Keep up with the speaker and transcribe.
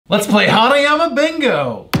Let's play Hanayama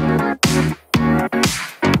Bingo!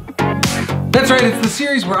 That's right, it's the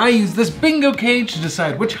series where I use this bingo cage to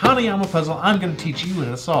decide which Hanayama puzzle I'm going to teach you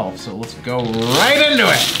how to solve. So let's go right into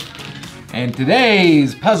it! And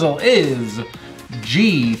today's puzzle is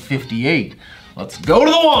G58. Let's go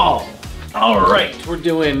to the wall! Alright, we're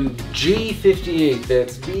doing G58.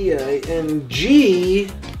 That's B-I-N-G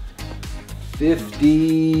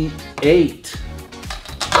 58.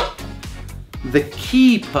 The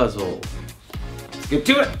key puzzle. Let's get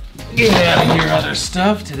to it. Get out of your other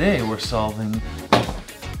stuff. Today we're solving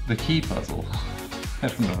the key puzzle. I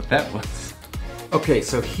don't know what that was. Okay,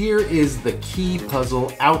 so here is the key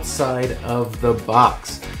puzzle outside of the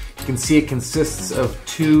box. You can see it consists of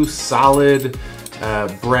two solid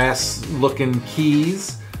brass-looking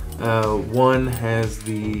keys. One has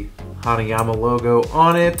the Hanayama logo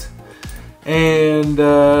on it. And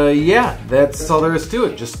yeah, that's all there is to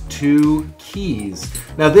it, just two keys.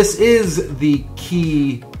 Now this is the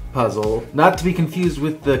key puzzle, not to be confused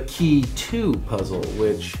with the key 2 puzzle,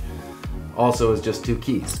 which also is just two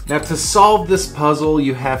keys. Now to solve this puzzle,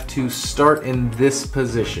 you have to start in this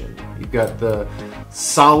position. You've got the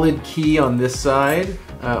solid key on this side,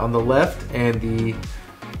 on the left, and the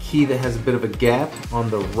key that has a bit of a gap on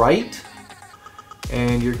the right.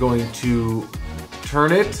 And you're going to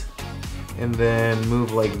turn it and then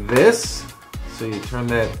move like this. So you turn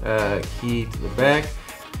that key to the back,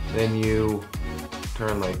 then you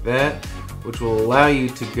turn like that, which will allow you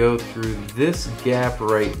to go through this gap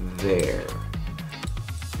right there.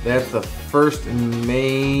 That's the first and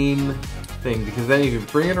main thing, because then you can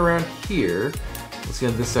bring it around here. Let's see,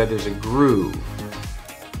 on this side there's a groove.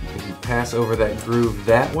 If you pass over that groove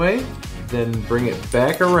that way, then bring it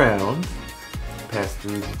back around, pass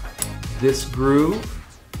through this groove,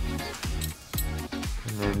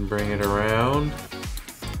 and then bring it around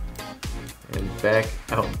and back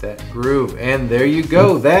out that groove. And there you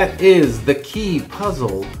go. That is the key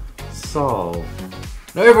puzzle solved.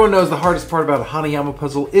 Now everyone knows the hardest part about a Hanayama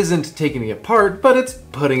puzzle isn't taking it apart, but it's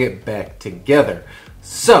putting it back together.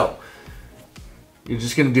 So, you're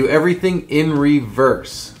just going to do everything in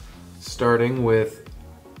reverse. Starting with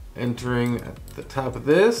entering at the top of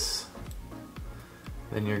this.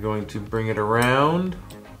 Then you're going to bring it around.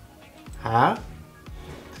 Ha.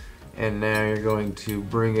 And now you're going to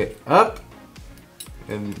bring it up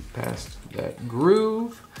and past that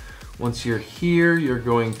groove. Once you're here, you're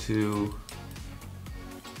going to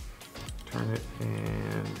turn it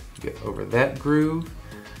and get over that groove,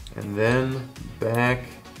 and then back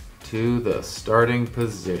to the starting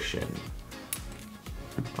position.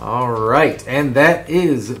 Alright, and that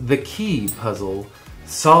is the key puzzle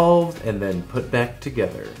solved and then put back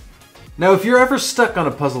together. Now, if you're ever stuck on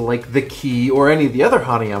a puzzle like the key or any of the other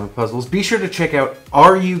Hanayama puzzles, be sure to check out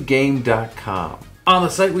rugame.com. On the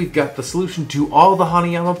site, we've got the solution to all the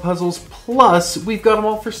Hanayama puzzles, plus we've got them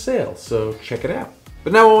all for sale, so check it out.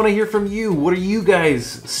 But now I want to hear from you. What are you guys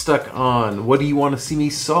stuck on? What do you want to see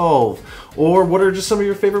me solve? Or what are just some of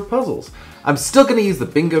your favorite puzzles? I'm still going to use the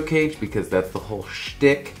bingo cage because that's the whole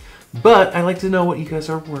shtick, but I'd like to know what you guys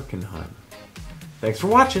are working on. Thanks for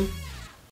watching.